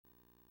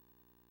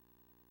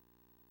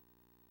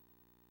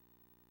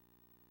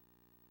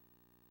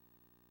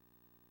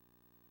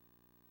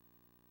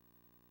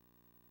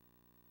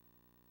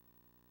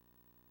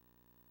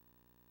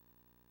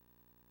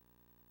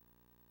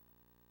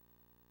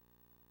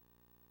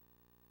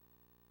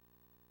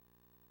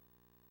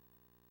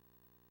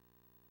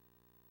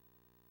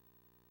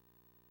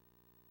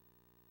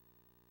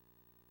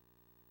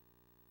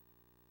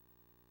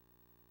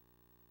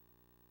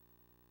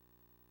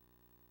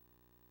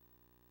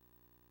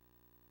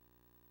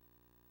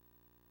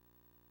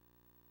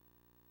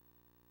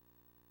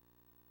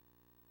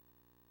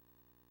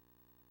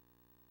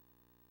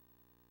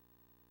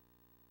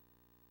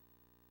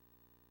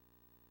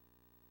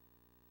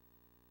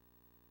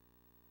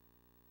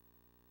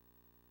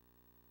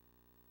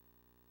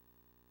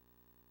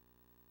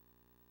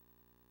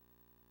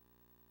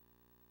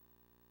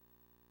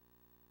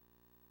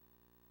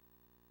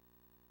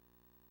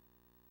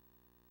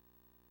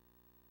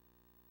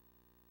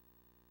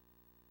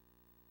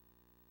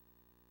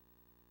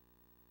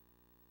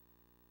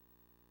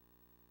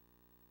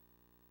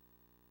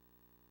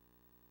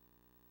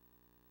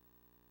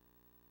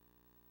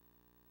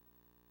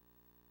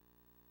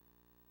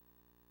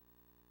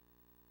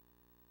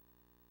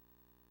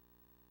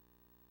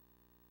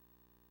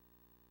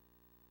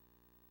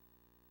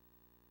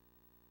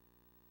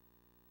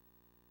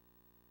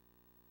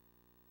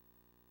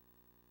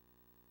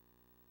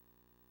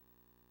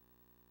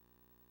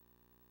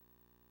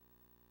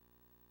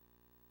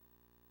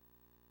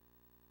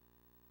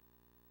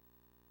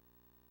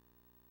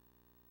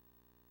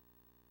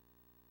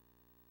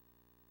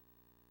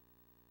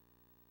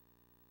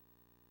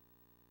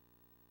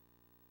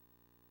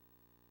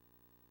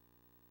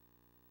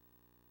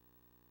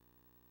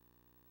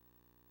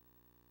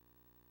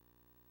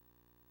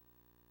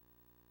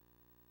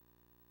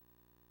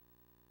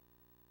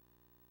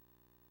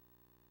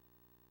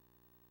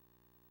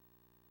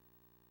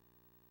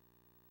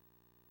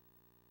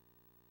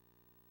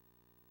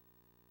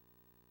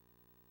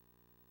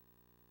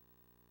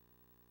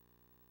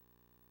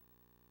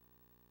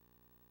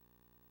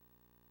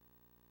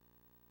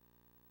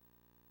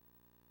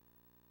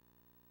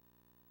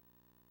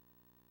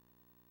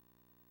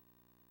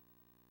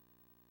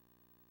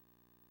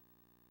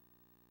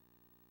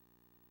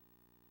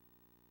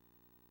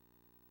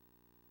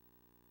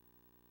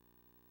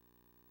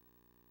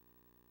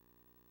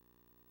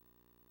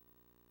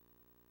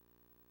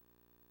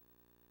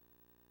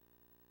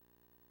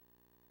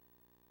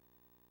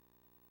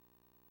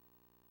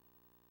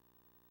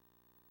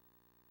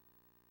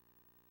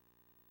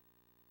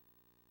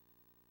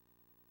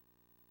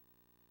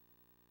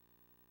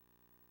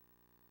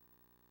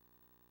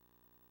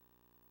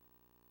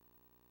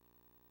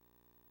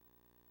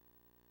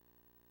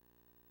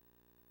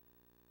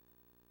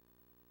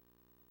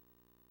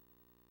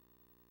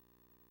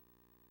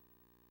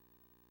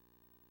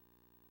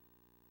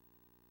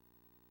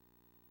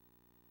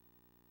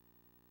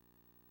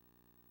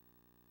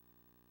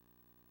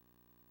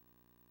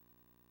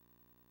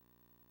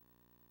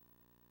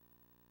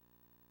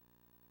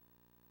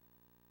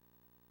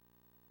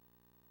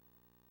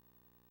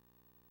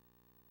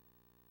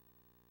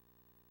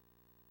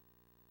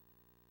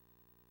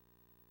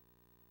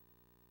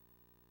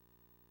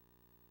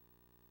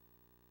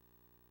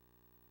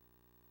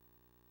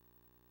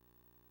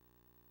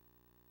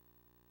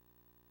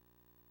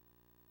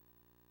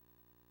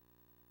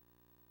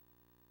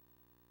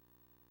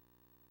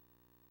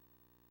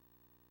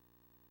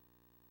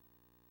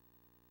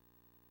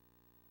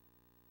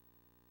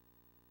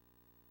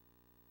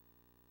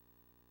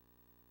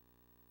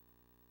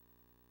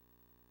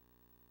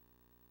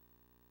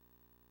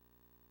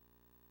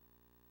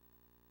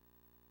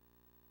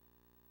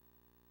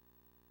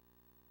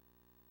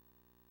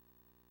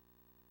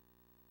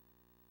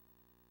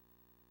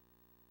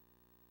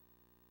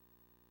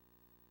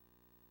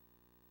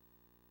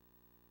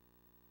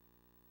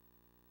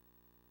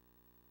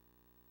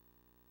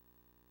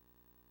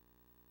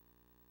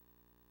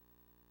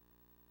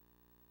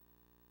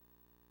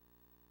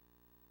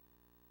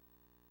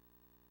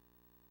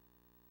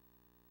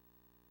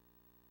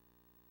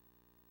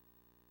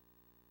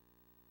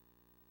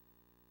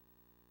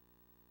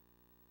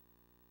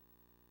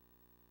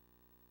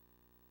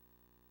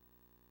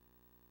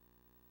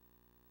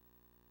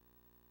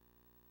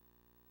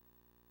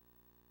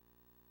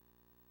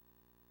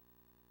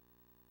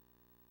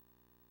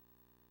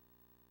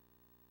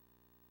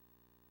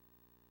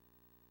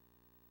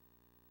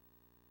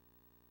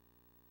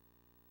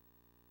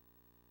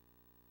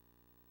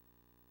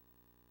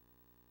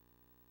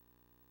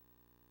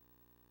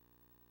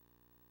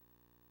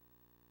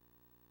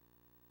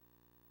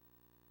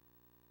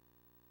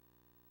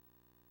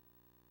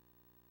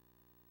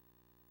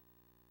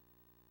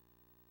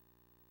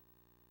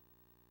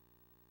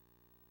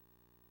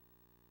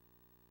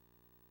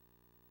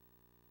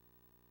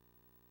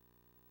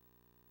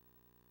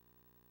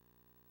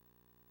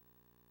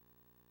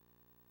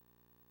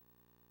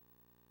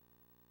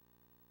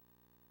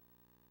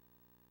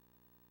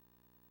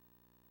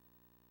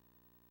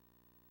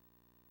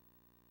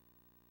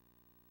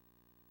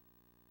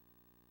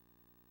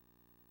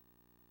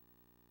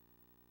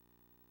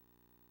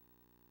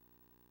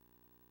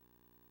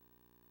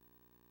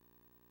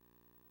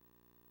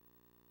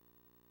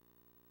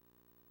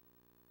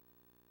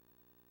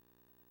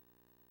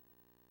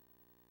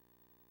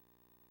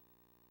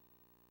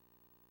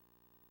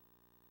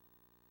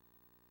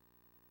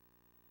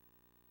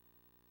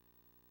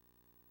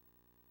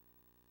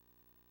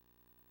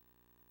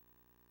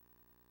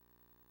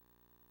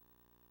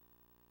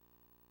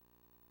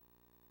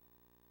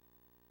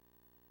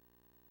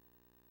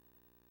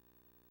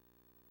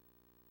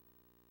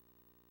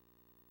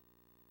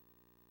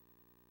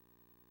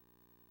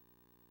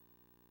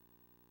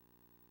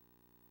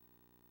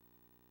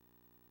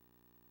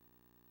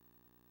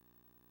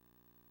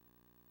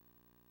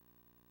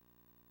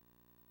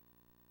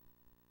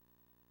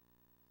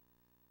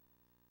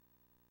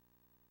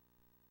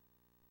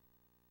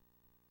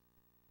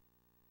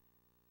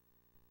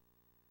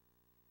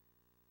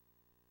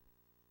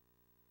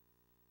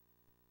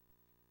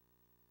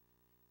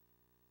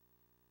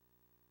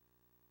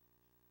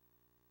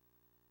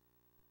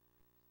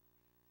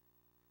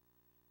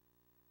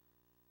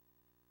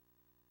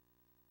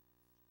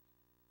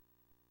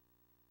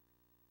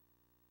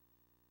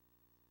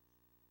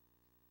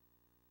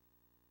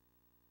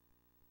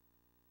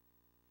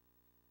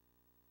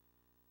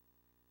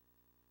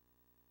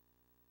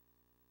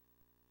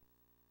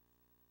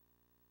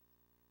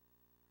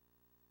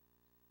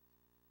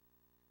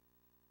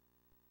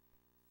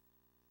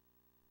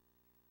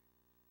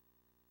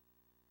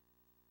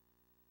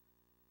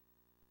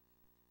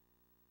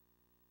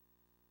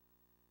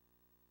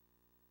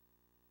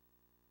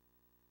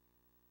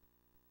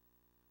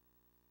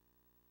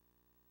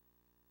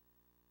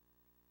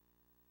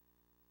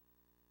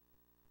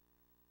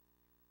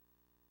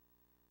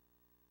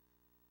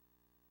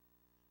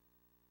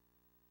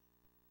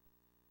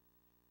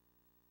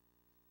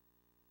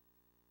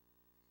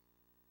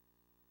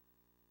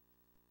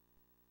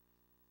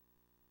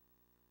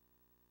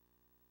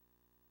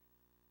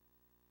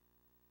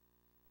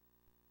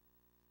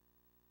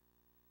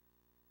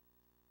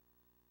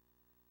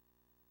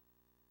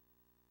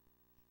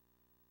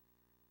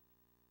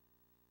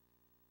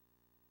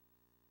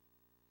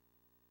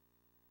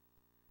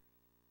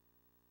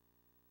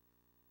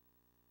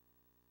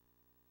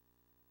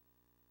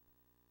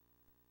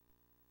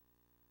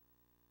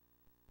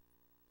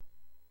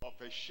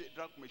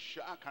Shadrach,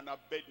 Meshach, and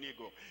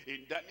Abednego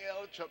in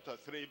Daniel chapter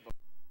 3,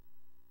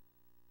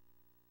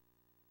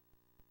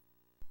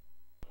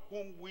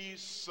 whom we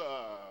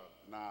serve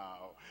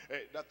now.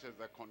 That is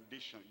the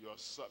condition. You are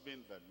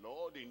serving the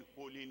Lord in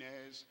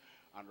holiness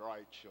and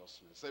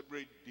righteousness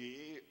every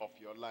day of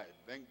your life.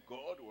 Then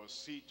God will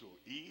see to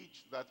it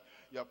that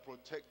you are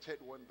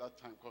protected when that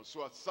time comes. So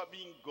you are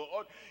serving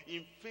God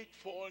in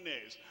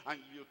faithfulness, and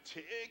you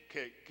take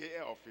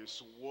care of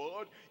his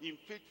word in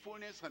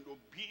faithfulness and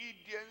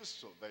obedience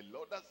to the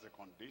Lord. That's the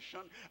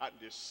condition. And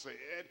they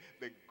said,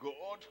 the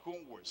God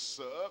whom we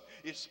serve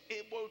is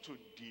able to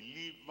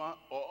deliver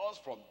us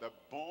from the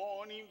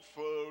burning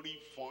fiery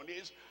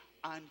furnace,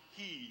 and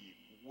he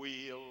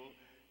will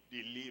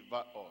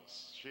deliver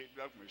us.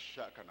 Shadrach,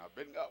 Meshach, and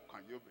Abednego,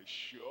 can you be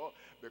sure?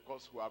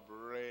 Because we have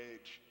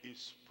read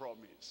his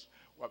promise.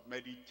 We have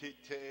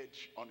meditated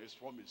on his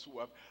promise. We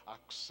have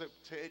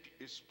accepted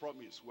his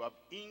promise. We have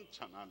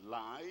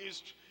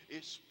internalized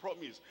his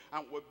promise.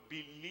 And we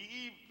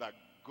believe that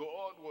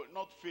God will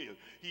not fail.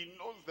 He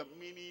knows the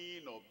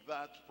meaning of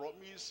that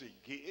promise he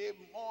gave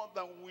more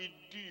than we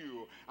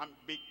do. And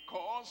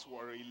because we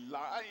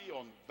rely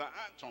on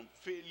that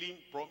unfailing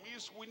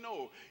promise, we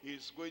know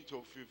he's going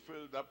to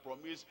fulfill that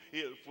promise.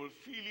 He'll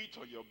fulfill it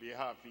on your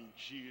behalf in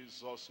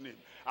Jesus'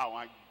 name.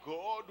 Our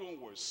God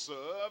whom we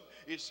serve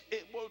is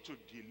able to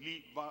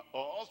deliver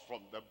us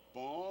from the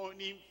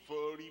burning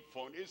fiery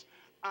furnace,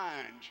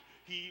 and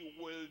he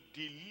will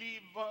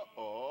deliver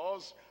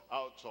us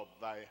out of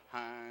thy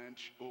hand,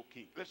 O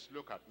King. Let's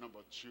look at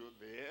number 2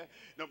 there.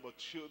 Number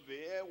 2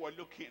 there, we're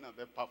looking at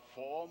the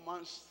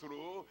performance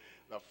through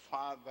the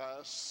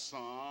Father,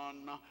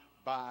 Son,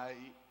 by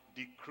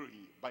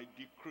decree. By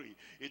decree.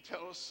 It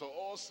tells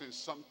us in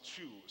Psalm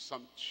 2.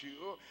 Psalm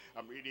 2,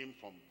 I'm reading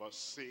from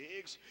verse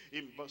 6.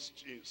 In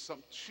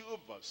Psalm 2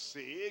 verse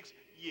 6,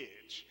 yet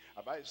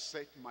have I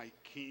set my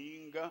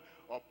king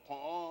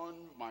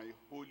upon my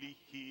holy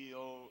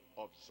hill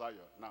of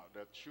Zion. Now,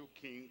 there are 2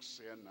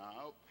 kings here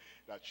now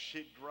that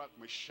Shadrach,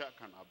 Meshach,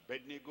 and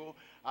Abednego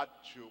had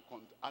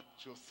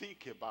to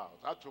think about,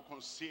 had to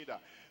consider.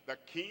 The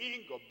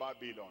king of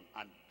Babylon,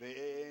 and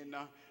then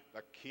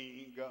the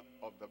king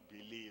of the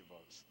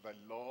believers, the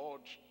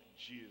Lord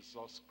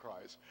Jesus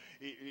Christ.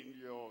 In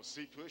your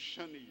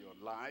situation, in your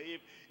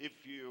life,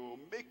 if you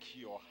make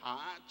your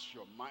heart,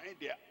 your mind,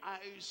 the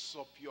eyes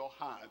of your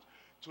heart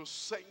to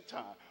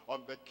center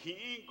on the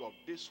king of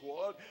this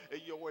world,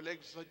 you will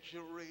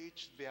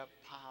exaggerate their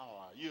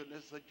power, you'll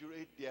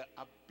exaggerate their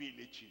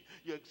ability,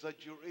 you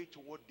exaggerate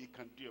what they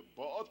can do.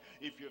 But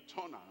if you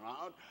turn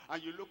around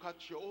and you look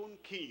at your own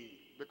king,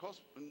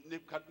 because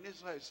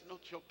Nebuchadnezzar is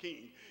not your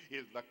king,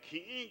 he's the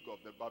king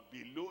of the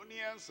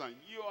Babylonians, and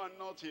you are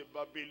not a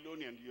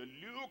Babylonian. You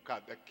look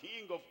at the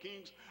King of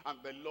Kings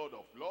and the Lord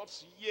of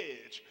Lords.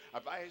 Yet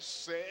have I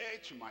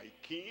set my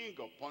king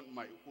upon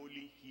my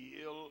holy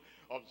hill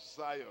of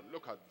Zion.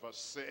 Look at verse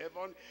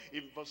 7.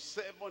 In verse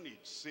 7 it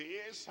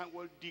says, I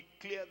will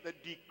declare the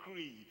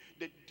decree.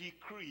 The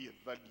decree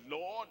the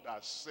Lord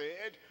has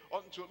said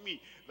unto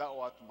me, thou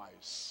art my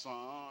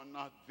son,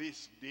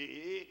 this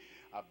day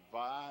have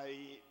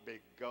I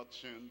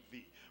begotten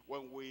thee.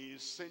 When we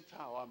center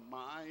our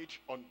mind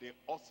on the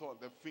author and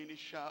the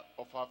finisher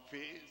of our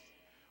faith,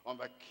 on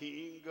the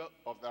King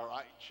of the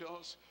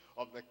righteous,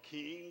 on the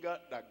King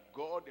that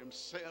God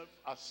himself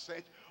has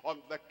set,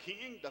 on the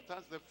King that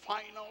has the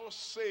final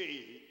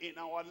say in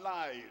our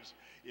lives,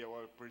 he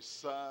will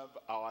preserve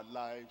our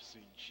lives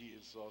in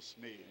Jesus'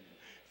 name.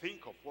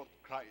 Think of what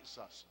Christ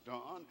has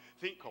done.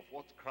 Think of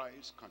what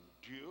Christ can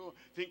do.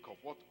 Think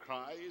of what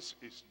Christ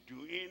is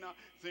doing.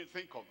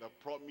 Think of the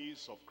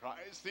promise of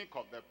Christ. Think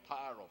of the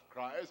power of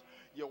Christ.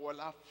 You will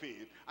have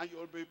faith, and you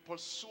will be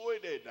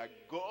persuaded that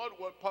God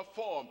will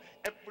perform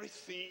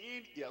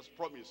everything he has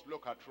promised.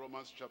 Look at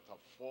Romans chapter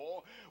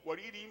 4. We're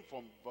reading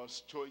from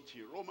verse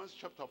 20. Romans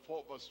chapter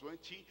 4 verse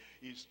 20.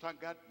 He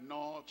staggered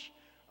not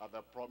at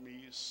the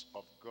promise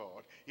of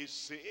God. He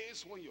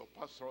says, when you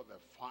pass through the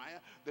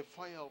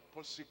fire of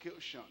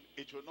persecution,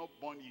 it will not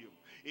burn you,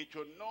 it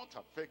will not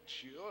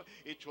affect you,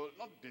 it will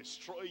not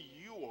destroy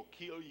you or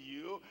kill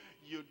you.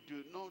 You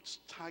do not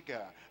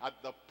stagger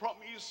at the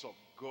promise of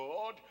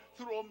God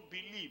through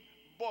unbelief,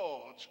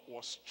 but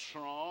was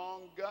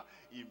strong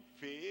in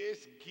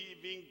faith,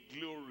 giving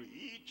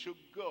glory to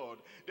God.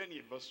 Then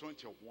in verse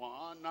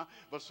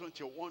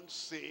 21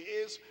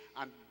 says,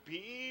 and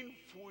being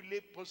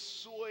fully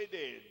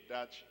persuaded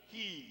that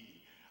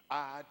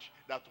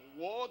that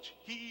what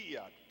he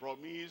had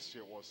promised,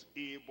 he was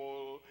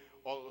able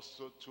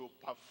also to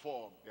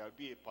perform. There'll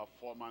be a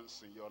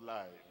performance in your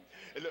life.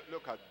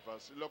 Look at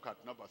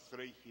number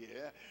 3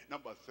 here.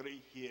 Number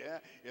 3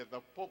 here is the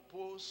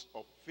purpose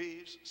of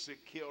faith,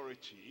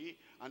 security,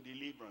 and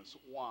deliverance.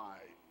 Why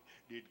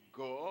did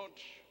God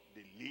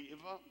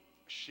deliver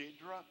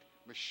Shadrach,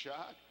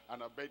 Meshach,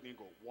 and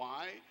Abednego?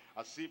 Why?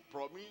 As he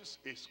promised,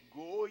 is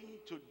going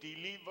to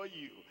deliver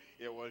you.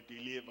 He will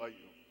deliver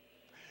you.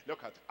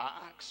 Look at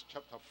Acts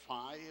chapter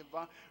 5,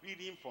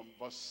 reading from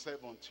verse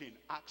 17.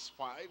 Acts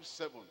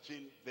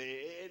 5:17.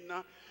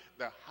 Then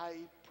the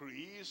high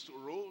priest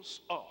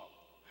rose up,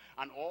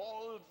 and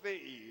all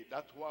they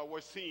that were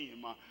with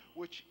him,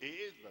 which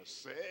is the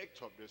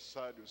sect of the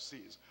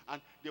Sadducees,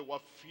 and they were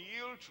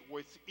filled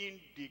with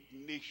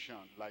indignation,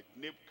 like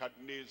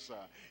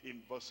Nebuchadnezzar.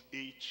 In verse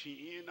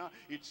 18,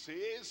 it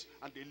says,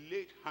 and they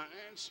laid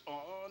hands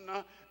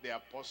on the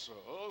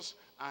apostles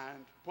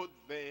and put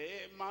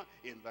them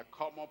in the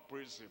common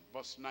prison.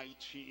 Verse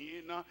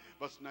 19,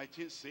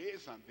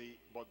 says,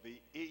 but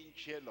the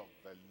angel of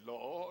the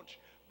Lord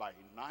by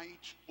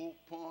night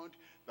opened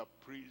the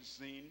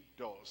prison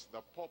doors.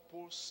 The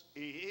purpose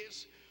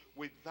is,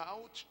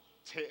 without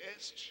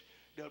test,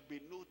 there'll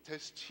be no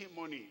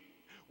testimony.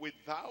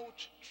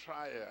 Without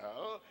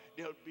trial,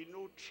 there'll be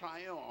no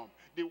triumph.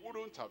 They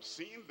wouldn't have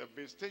seen the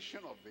visitation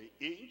of the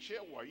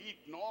angel were it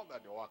not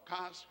that they were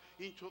cast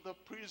into the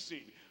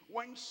prison.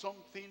 When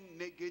something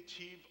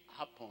negative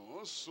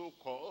happens,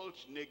 so-called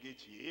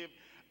negative,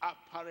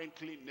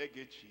 apparently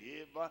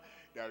negative,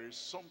 there is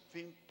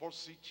something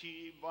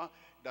positive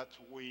that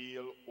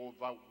will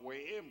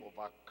overwhelm,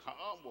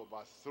 overcome,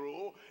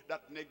 overthrow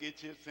that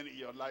negative thing in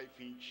your life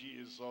in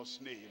Jesus'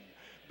 name.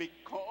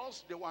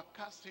 Because they were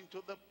cast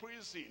into the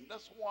prison.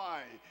 That's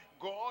why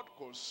God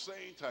could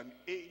send an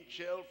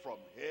angel from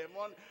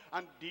heaven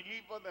and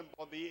deliver them.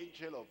 But the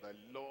angel of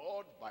the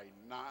Lord by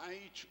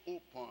night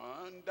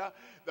opened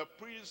the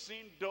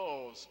prison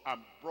doors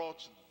and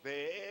brought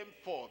them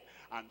forth,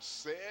 and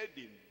said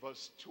in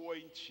verse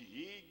 20,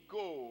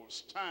 go,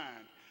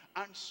 stand,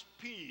 and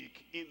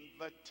speak in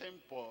the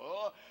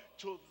temple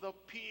to the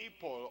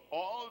people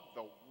all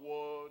the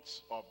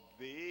words of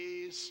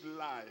this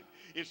life.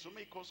 Is to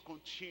make us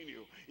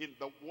continue in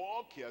the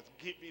work he has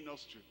given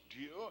us to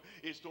do,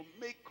 is to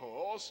make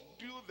us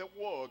do the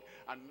work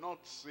and not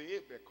say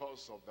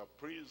because of the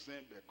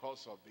prison,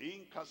 because of the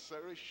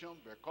incarceration,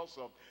 because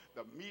of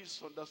the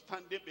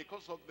misunderstanding,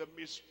 because of the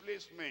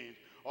misplacement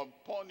on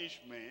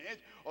punishment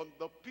on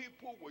the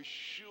people we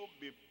should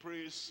be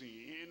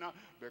praising.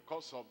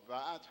 Because of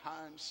that,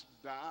 hands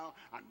down,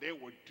 and then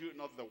we do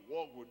not the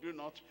work, we do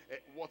not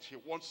what he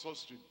wants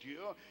us to do.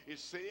 It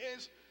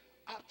says,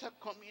 after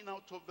coming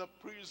out of the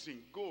prison,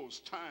 go,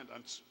 stand,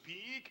 and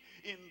speak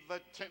in the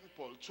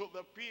temple to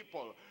the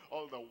people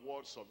all the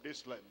words of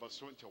this life. Verse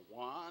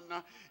 21,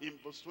 in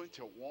verse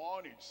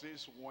 21, it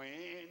says, when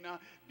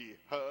they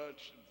heard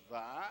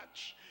that,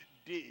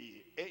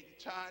 they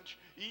entered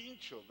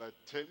into the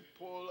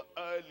temple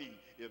early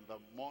in the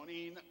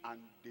morning, and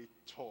they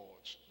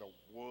taught the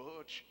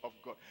word of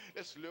God.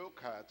 Let's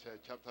look at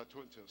chapter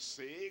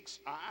 26,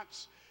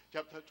 Acts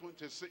chapter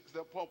 26,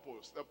 the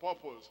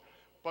purpose.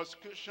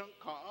 Persecution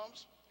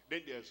comes,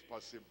 then there's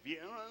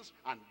perseverance,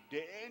 and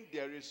then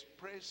there is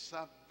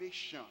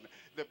preservation.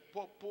 The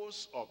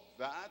purpose of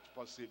that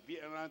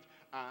perseverance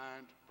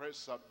and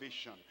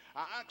preservation.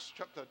 Acts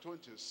chapter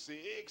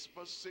 26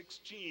 verse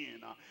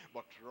 16,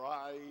 but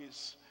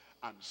rise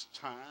and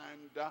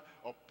stand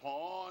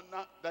upon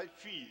thy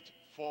feet,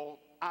 for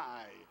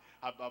I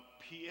have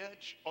appeared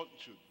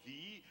unto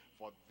thee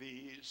for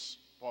this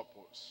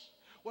purpose.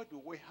 Why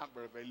do we have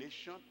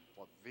revelation?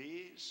 For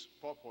this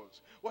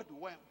purpose. Why do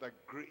we have the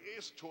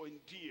grace to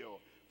endure?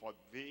 For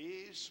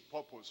this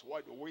purpose. Why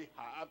do we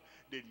have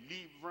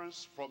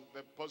deliverance from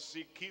the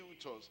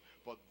persecutors?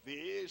 For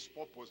this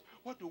purpose.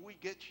 Why do we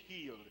get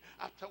healed?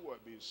 After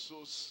we've been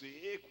so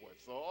sick, we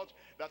thought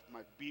that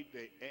might be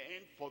the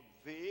end. For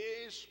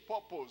this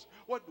purpose.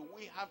 Why do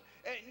we have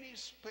any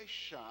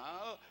special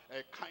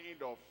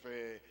kind of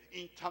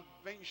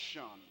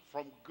intervention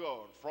from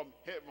God, from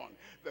heaven?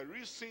 The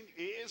reason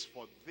is,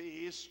 for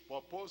this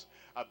purpose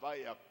have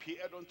I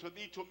appeared unto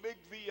thee, to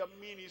make thee a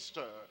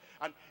minister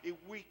and a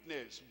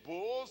witness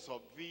both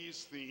of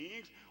these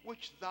things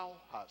which thou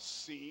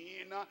hast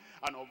seen,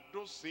 and of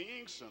those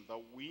things in the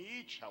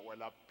which I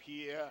will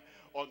appear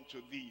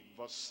unto thee.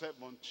 Verse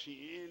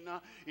 17,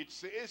 it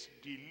says,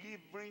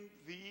 delivering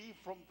thee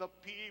from the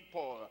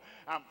people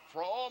and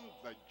from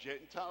the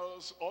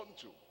Gentiles,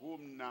 unto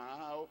whom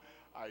now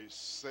I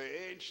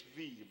sent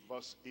thee.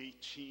 Verse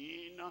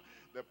 18,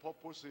 the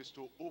purpose is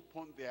to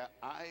open their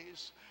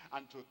eyes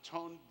and to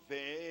turn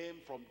them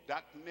from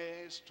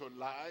darkness to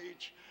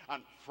light,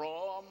 and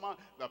from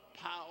the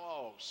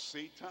power of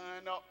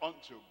Satan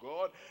unto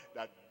God,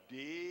 that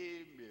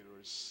they may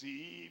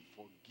receive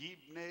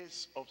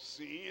forgiveness of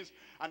sins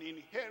and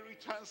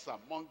inheritance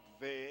among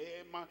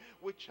them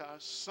which are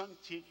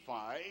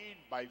sanctified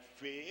by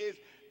faith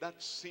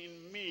that's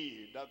in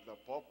me. That's the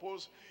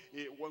purpose.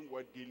 When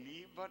we're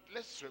delivered,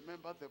 let's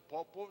remember the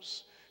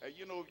purpose.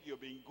 You know,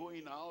 you've been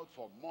going out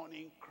for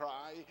morning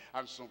cry,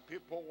 and some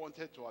people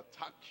wanted to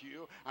attack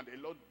you, and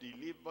the Lord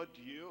delivered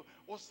you.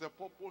 What's the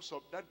purpose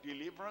of that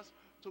deliverance?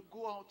 To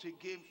go out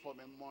again for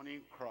the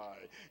morning cry.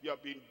 You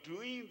have been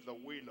doing the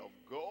will of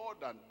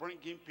God and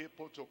bringing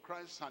people to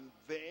Christ, and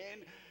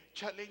then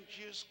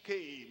challenges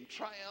came,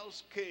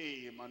 trials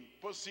came, and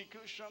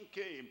persecution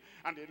came,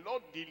 and the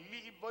Lord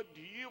delivered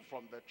you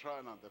from the trial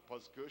and the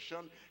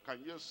persecution, can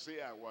you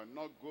say, I will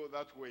not go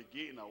that way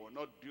again, I will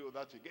not do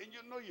that again?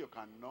 You know you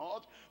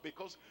cannot,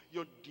 because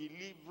your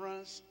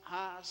deliverance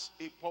has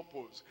a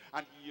purpose,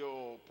 and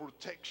your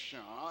protection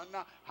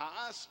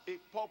has a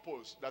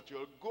purpose, that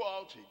you'll go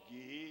out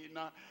again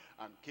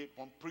and keep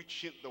on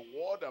preaching the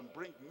word and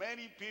bring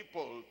many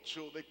people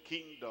to the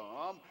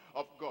kingdom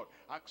of God.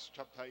 Acts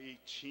chapter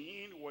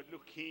 18, we're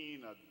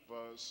looking at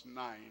verse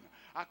 9.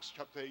 Acts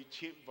chapter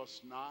 18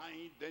 verse 9,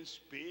 then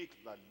spake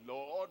the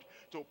Lord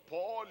to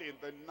Paul in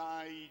the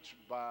night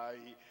by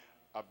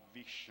a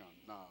vision.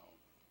 Now,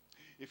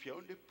 if you're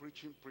only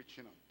preaching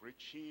and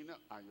preaching,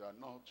 and you are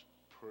not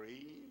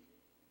praying,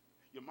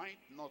 you might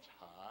not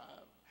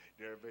have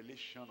the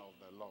revelation of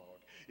the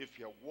Lord. If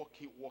you're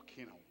walking,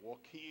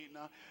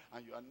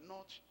 and you are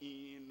not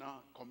in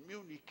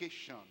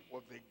communication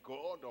with the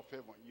God of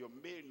heaven, you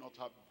may not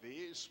have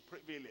this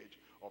privilege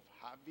of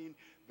having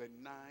the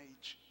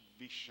night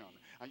vision.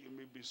 And you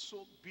may be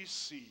so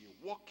busy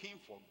working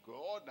for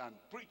God and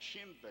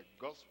preaching the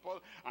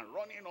gospel and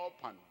running up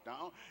and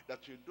down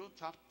that you don't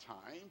have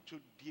time to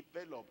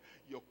develop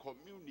your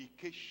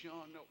communication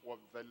with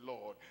the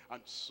Lord.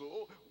 And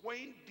so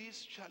when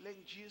these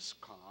challenges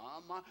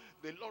come,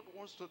 the Lord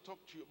wants to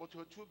talk to you, but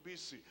you're too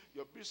busy.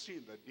 You're busy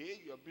in the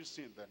day, you're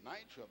busy in the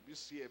night, you're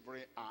busy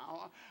every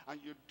hour, and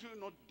you do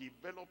not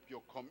develop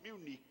your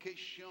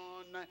communication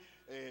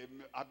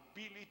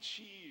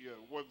ability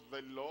with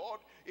the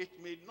Lord. It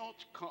may not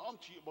come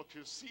to you, but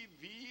you see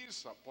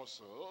these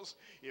apostles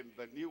in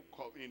the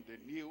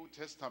New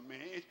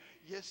Testament.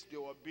 Yes, they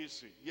were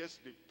busy. Yes,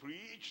 they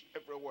preached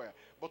everywhere,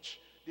 but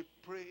they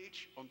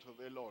preached unto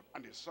the Lord,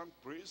 and they sang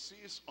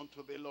praises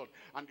unto the Lord,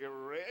 and they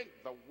read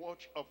the word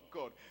of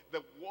God.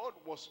 The word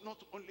was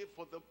not only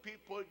for the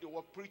people they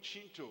were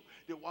preaching to,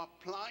 they were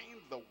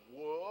applying the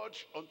word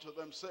unto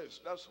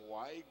themselves. That's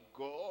why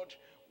God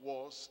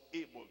was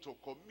able to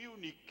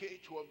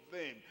communicate with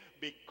them,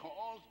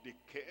 because they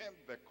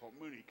kept the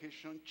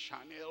communication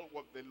channel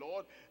with the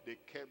Lord. They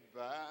kept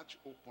that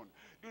open.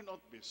 Do not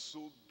be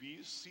so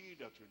busy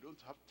that you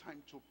don't have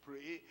time to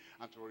pray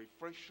and to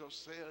refresh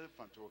yourself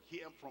and to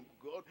hear from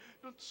God.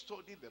 Don't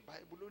study the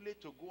Bible only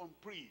to go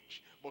and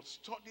preach, but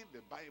study the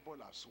Bible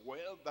as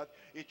well, that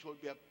it will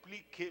be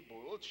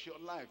applicable to your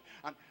life.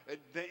 And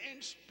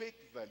then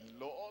spake the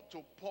Lord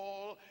to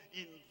Paul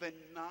in the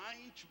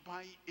night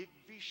by a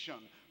vision.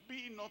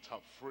 Be not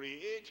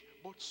afraid,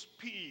 but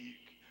speak.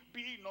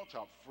 Be not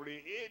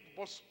afraid,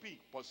 but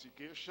speak.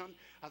 Persecution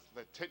has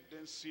the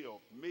tendency of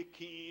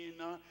making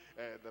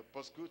the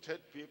persecuted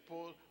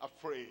people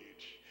afraid.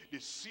 They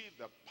see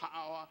the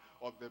power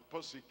of the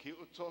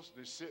persecutors.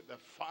 They see the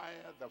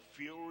fire, the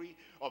fury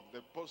of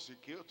the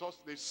persecutors.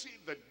 They see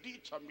the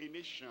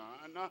determination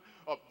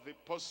of the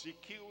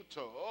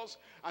persecutors.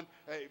 And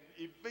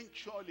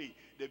eventually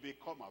they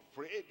become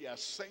afraid. They are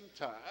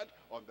centered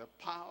on the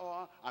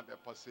power and the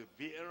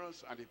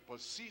perseverance and the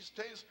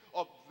persistence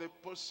of the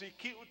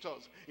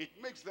persecutors. It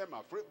makes them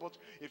afraid. But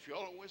if you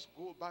always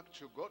go back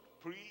to God,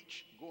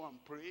 preach, go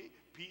and pray,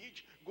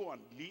 preach, go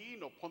and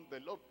lean upon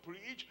the Lord,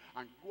 preach,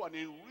 and go and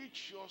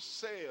enrich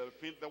yourself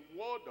in the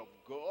word of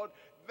God,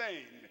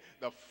 then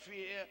the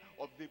fear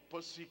of the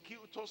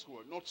persecutors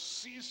will not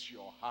seize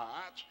your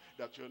heart,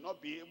 that you'll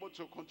not be able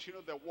to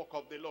continue the work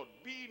of the Lord.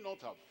 Be not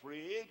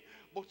afraid,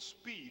 but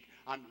speak,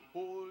 and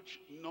hold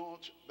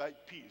not thy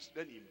peace.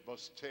 Then in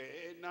verse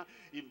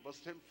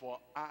 10, for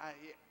I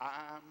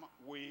am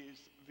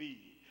with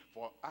thee.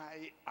 For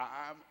I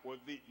am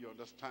with thee. You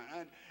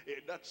understand?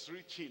 That's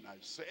written in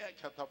Isaiah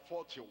chapter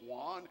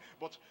 41.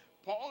 But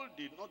Paul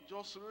did not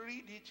just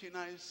read it in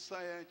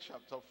Isaiah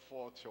chapter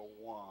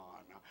 41.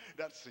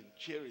 That's in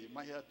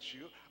Jeremiah 2.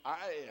 I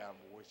am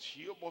with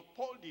you. But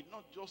Paul did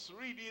not just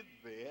read it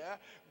there.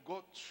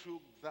 God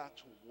took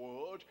that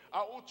word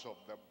out of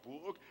the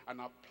book and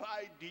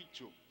applied it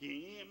to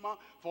him.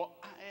 For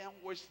I am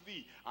with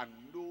thee, and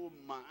no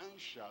man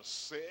shall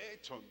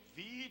set on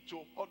thee to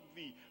hurt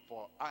thee.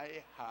 For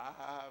I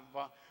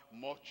have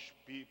much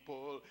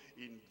people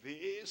in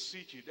this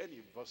city. Then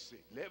in verse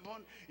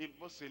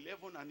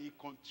 11, and he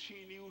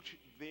continued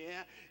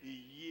there a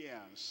year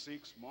and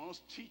 6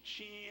 months,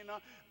 teaching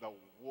the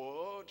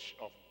word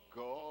of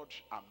God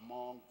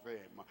among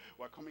them.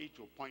 We're coming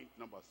to point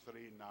number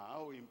 3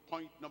 now. In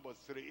point number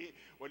 3,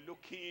 we're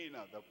looking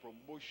at the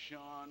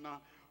promotion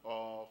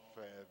of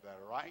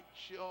the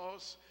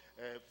righteous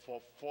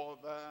for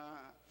further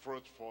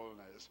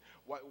fruitfulness.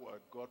 Why will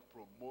God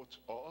promote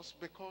us?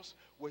 Because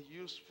we're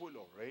useful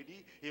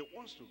already. He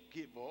wants to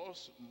give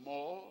us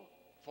more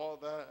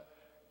further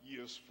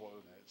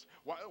usefulness.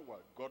 Why will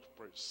God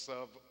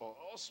preserve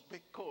us?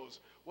 Because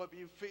we're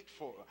being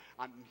faithful,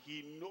 and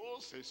he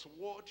knows his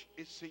word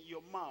is in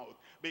your mouth.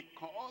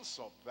 Because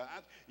of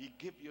that, he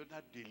gave you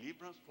that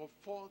deliverance for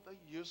further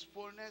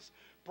usefulness,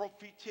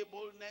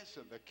 profitableness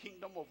in the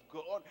kingdom of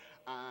God,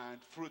 and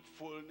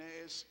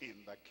fruitfulness in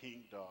the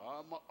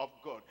kingdom of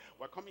God.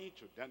 We're coming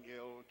to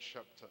Daniel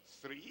chapter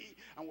 3,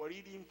 and we're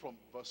reading from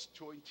verse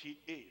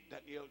 28.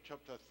 Daniel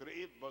chapter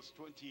 3, verse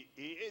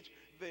 28.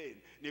 Then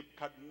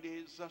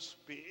Nebuchadnezzar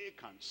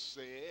spake and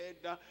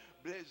said,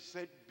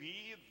 Blessed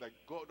be the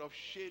God of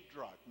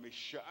Shadrach,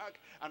 Meshach,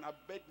 and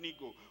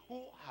Abednego,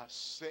 who has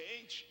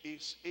sent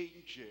his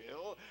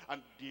angel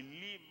and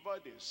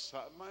delivered his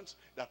servants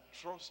that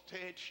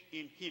trusted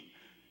in him.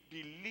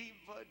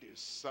 Delivered his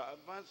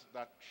servants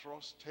that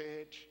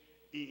trusted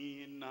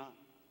in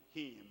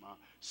him.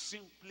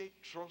 Simply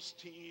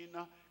trusting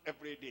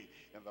every day.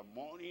 In the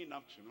morning,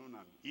 afternoon,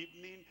 and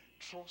evening,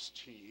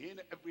 trusting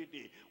every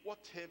day.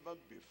 Whatever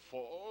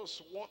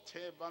befalls,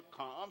 whatever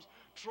comes,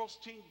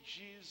 trusting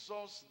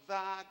Jesus,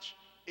 that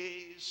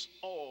is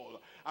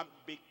all. And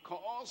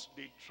because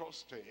they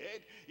trusted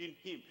in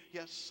him, he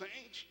has sent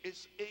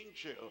his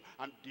angel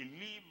and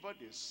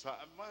delivered his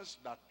servants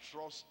that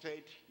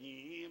trusted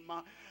him,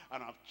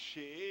 and have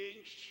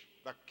changed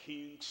the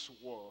king's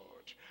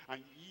word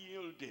and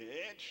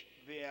yielded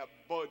their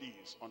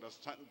bodies.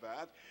 Understand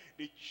that?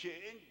 They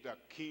changed the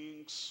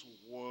king's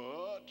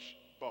word,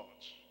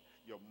 but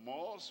you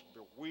must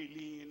be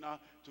willing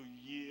to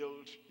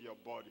yield your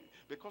body,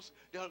 because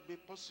there'll be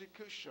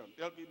persecution,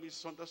 there'll be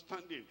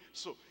misunderstanding.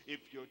 So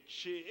if you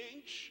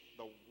change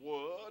the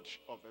word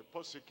of the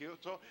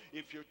persecutor,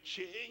 if you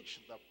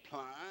change the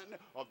plan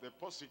of the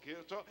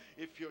persecutor,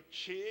 if you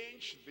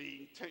change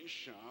the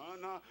intention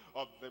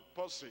of the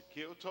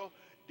persecutor,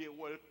 they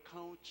will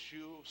count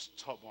you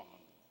stubborn,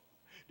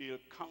 they'll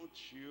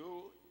count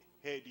you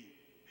heady,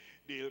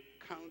 they'll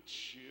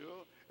count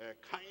you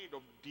kind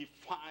of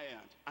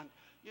defiant. And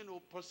you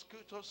know,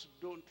 persecutors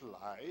don't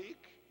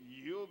like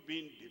you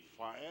being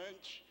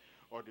defiant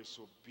or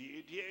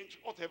disobedient,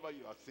 whatever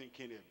you are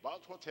thinking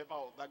about, whatever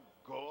other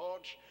God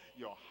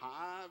you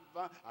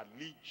have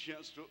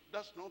allegiance to.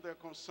 That's not their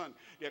concern.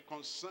 Their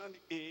concern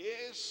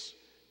is,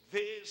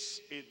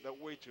 this is the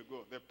way to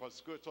go. The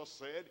persecutor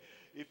said,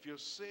 if you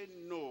say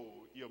no,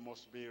 you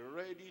must be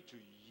ready to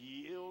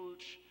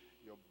yield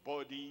your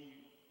body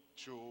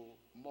to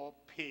more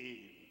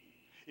pain.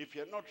 If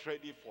you're not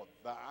ready for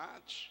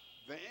that,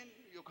 then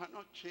you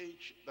cannot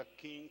change the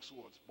king's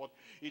words. But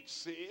it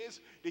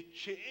says they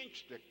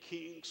changed the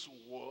king's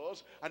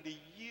words and they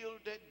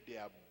yielded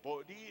their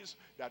bodies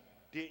that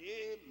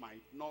they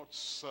might not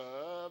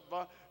serve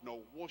nor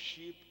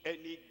worship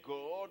any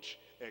god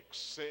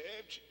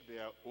except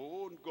their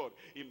own God.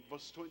 In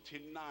verse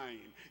 29,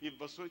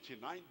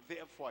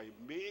 therefore I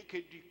make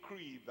a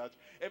decree that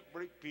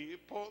every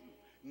people,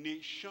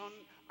 nation,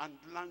 and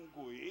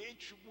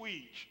language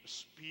which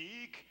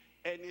speak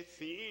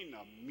anything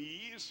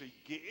amiss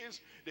against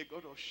the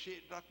God of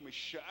Shadrach,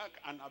 Meshach,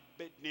 and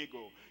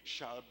Abednego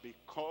shall be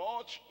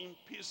cut in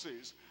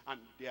pieces, and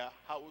their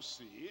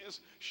houses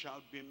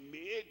shall be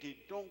made a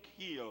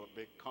dunghill,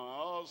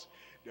 because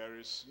there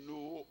is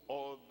no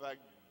other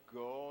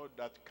God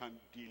that can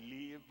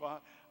deliver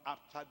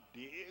after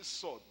this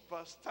sword.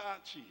 Verse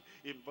 30.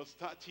 In verse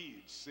 30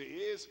 it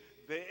says,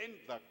 then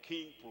the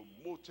king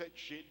promoted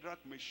Shadrach,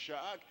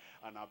 Meshach,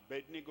 and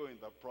Abednego in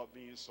the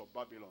province of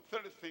Babylon.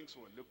 30 things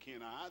we're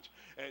looking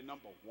at.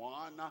 Number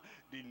one,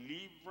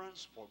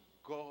 deliverance for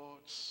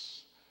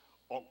God's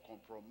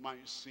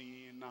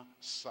uncompromising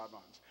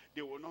servants.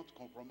 They will not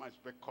compromise.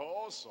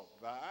 Because of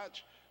that,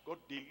 God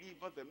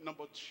delivered them.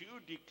 Number two,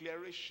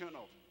 declaration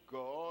of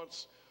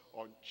God's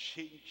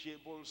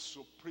unchangeable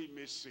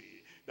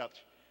supremacy. That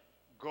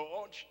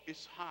God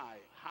is high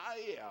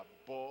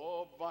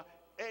above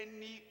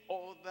any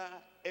other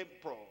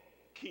emperor,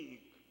 king,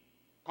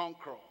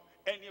 conqueror,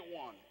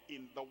 anyone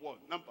in the world.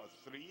 Number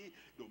three,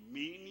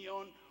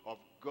 dominion of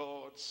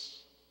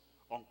God's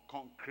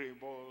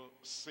unconquerable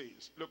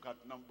sins. Look at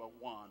number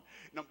one.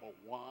 Number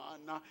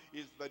one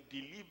is the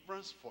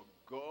deliverance for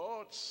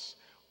God's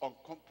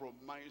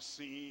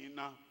uncompromising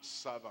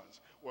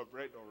servants. We've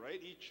read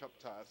already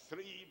chapter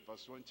 3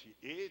 verse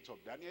 28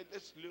 of Daniel.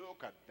 Let's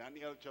look at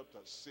Daniel chapter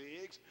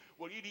 6.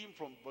 We're reading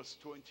from verse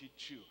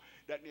 22.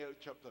 Daniel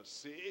chapter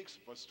 6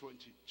 verse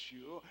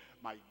 22.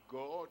 My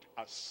God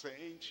has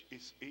sent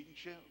his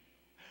angel,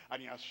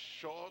 and he has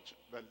shut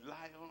the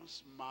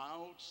lions'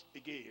 mouths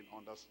again.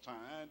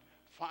 Understand?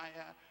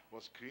 Fire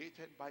was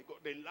created by God.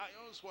 The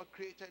lions were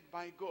created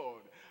by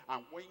God.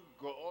 And when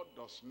God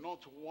does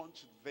not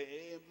want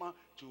them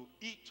to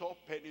eat up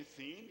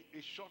anything,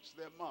 he shuts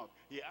their mouth.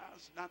 He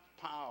has that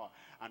power.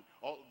 And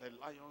all the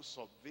lions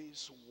of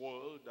this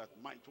world that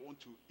might want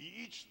to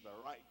eat the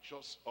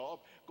righteous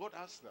up, God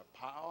has the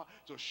power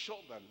to shut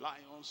the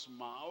lions'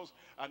 mouths,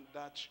 and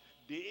that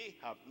they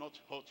have not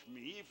hurt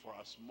me, for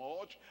as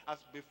much as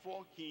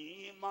before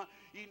him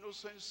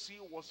innocency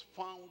was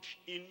found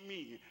in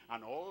me,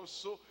 and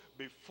also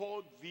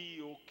before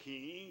thee, O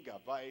king,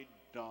 have I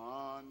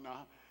done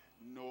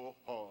no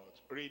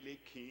hurt. Really,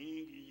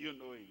 king, you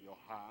know in your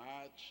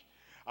heart,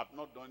 I've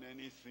not done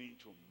anything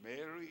to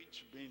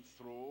merit being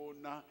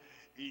thrown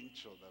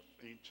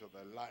into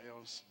the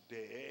lion's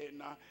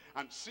den.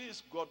 And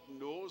since God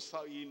knows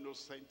how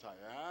innocent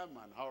I am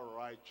and how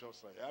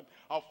righteous I am,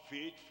 how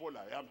faithful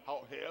I am,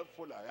 how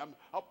helpful I am,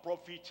 how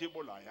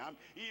profitable I am,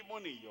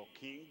 even in your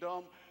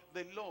kingdom,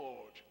 the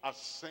Lord has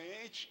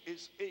sent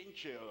his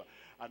angel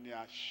and he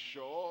has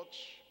shut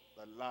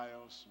the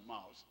lion's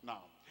mouth.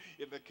 Now,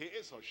 in the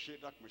case of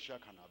Shadrach,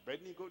 Meshach, and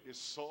Abednego, they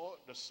saw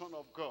the Son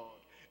of God.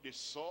 They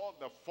saw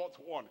the fourth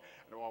one.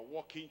 They were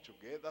walking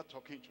together,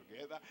 talking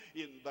together.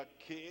 In the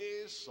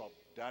case of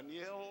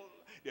Daniel,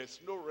 there's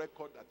no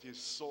record that he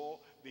saw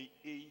the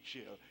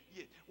angel.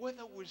 Yet,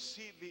 whether we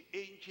see the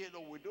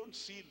angel or we don't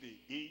see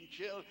the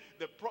angel,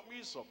 the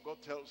promise of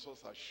God tells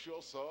us,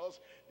 assures us,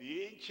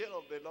 the angel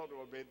of the Lord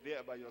will be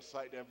there by your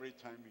side every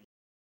time